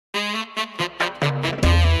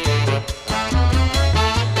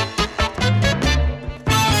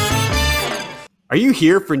Are you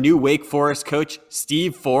here for new Wake Forest coach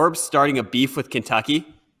Steve Forbes starting a beef with Kentucky?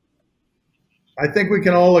 I think we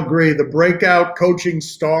can all agree the breakout coaching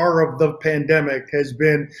star of the pandemic has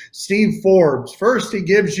been Steve Forbes. First, he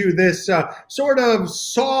gives you this sort of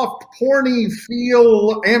soft, porny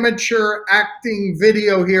feel, amateur acting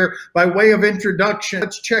video here by way of introduction.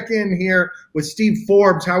 Let's check in here with Steve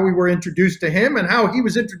Forbes, how we were introduced to him and how he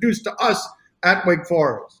was introduced to us at Wake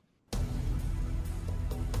Forest.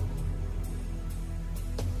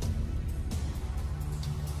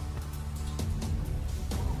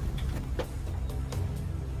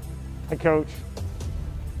 Hey, Coach,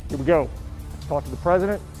 here we go. Talk to the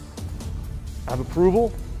president. I have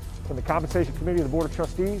approval from the compensation committee of the Board of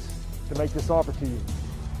Trustees to make this offer to you.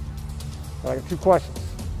 I got two questions.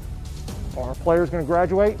 Are our players going to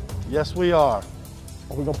graduate? Yes, we are. Are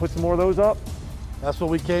we going to put some more of those up? That's what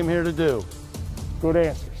we came here to do. Good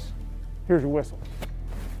answers. Here's your whistle.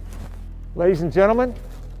 Ladies and gentlemen,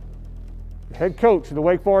 the head coach of the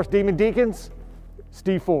Wake Forest Demon Deacons,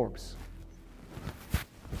 Steve Forbes.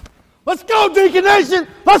 Let's go, Deacon Nation!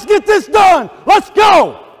 Let's get this done! Let's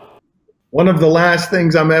go! One of the last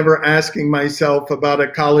things I'm ever asking myself about a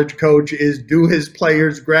college coach is, do his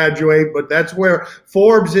players graduate? But that's where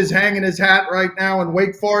Forbes is hanging his hat right now, and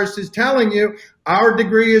Wake Forest is telling you our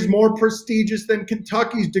degree is more prestigious than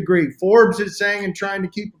Kentucky's degree. Forbes is saying and trying to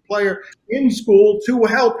keep a player in school to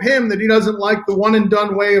help him that he doesn't like the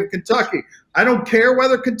one-and-done way of Kentucky. I don't care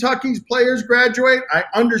whether Kentucky's players graduate. I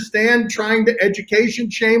understand trying to education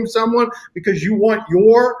shame someone because you want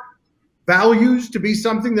your values to be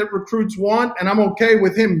something that recruits want, and I'm okay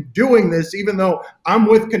with him doing this, even though I'm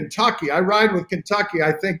with Kentucky. I ride with Kentucky.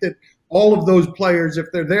 I think that all of those players, if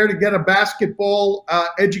they're there to get a basketball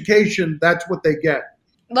education, that's what they get.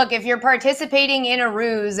 Look, if you're participating in a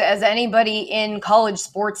ruse, as anybody in college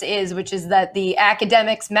sports is, which is that the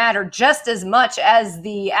academics matter just as much as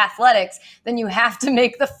the athletics, then you have to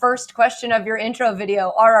make the first question of your intro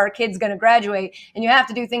video, are our kids going to graduate? And you have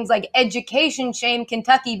to do things like education shame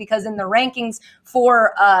Kentucky, because in the rankings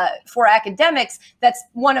for academics, that's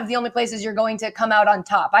one of the only places you're going to come out on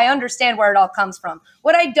top. I understand where it all comes from.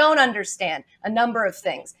 What I don't understand, a number of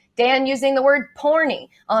things. Dan using the word porny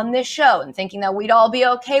on this show and thinking that we'd all be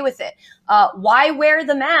okay with it. Why wear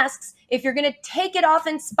the masks if you're going to take it off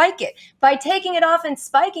and spike it? By taking it off and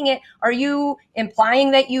spiking it, are you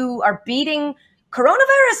implying that you are beating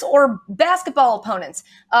coronavirus or basketball opponents?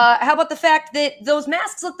 How about the fact that those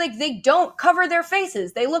masks look like they don't cover their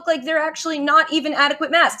faces? They look like they're actually not even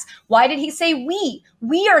adequate masks. Why did he say we?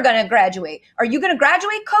 We are going to graduate. Are you going to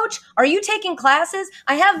graduate, Coach? Are you taking classes?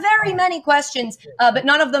 I have very many questions, but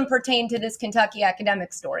none of them pertain to this Kentucky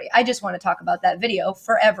academic story. I just want to talk about that video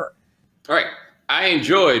forever. All right. I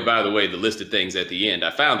enjoyed, by the way, the list of things at the end.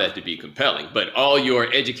 I found that to be compelling. But all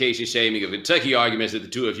your education shaming of Kentucky arguments that the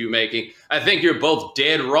two of you making, I think you're both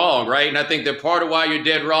dead wrong, right? And I think that part of why you're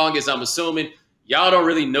dead wrong is I'm assuming y'all don't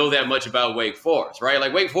really know that much about Wake Forest, right?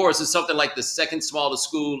 Like Wake Forest is something like the second smallest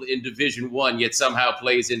school in Division I, yet somehow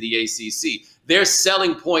plays in the ACC. Their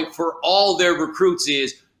selling point for all their recruits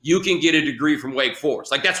is you can get a degree from Wake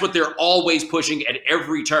Forest. Like that's what they're always pushing at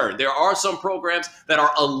every turn. There are some programs that are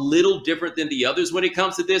a little different than the others when it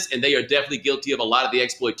comes to this, and they are definitely guilty of a lot of the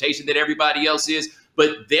exploitation that everybody else is.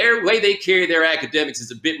 But their way they carry their academics is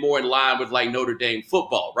a bit more in line with like Notre Dame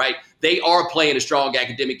football, right? They are playing a strong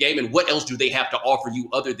academic game, and what else do they have to offer you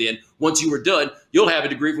other than once you are done, you'll have a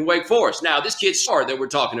degree from Wake Forest. Now, this kid's star that we're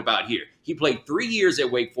talking about here, he played 3 years at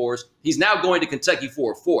Wake Forest. He's now going to Kentucky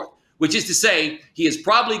for a fourth, which is to say he is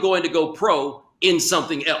probably going to go pro in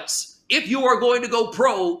something else. If you are going to go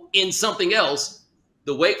pro in something else,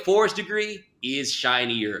 the Wake Forest degree is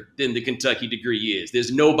shinier than the Kentucky degree is.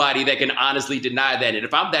 There's nobody that can honestly deny that. And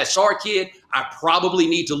if I'm that star kid, I probably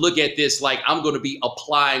need to look at this like I'm going to be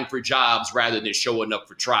applying for jobs rather than showing up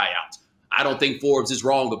for tryouts. I don't think Forbes is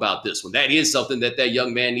wrong about this one. That is something that that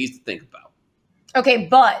young man needs to think about. Okay,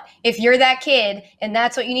 but if you're that kid and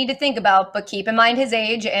that's what you need to think about, but keep in mind his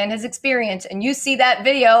age and his experience, and you see that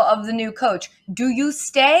video of the new coach, do you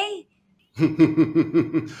stay?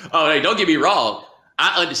 Oh, hey, don't get me wrong.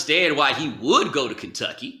 I understand why he would go to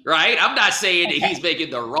Kentucky, right? I'm not saying that he's making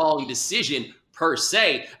the wrong decision per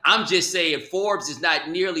se. I'm just saying Forbes is not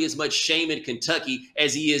nearly as much shaming Kentucky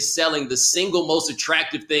as he is selling the single most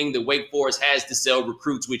attractive thing that Wake Forest has to sell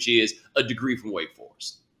recruits, which is a degree from Wake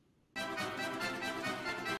Forest.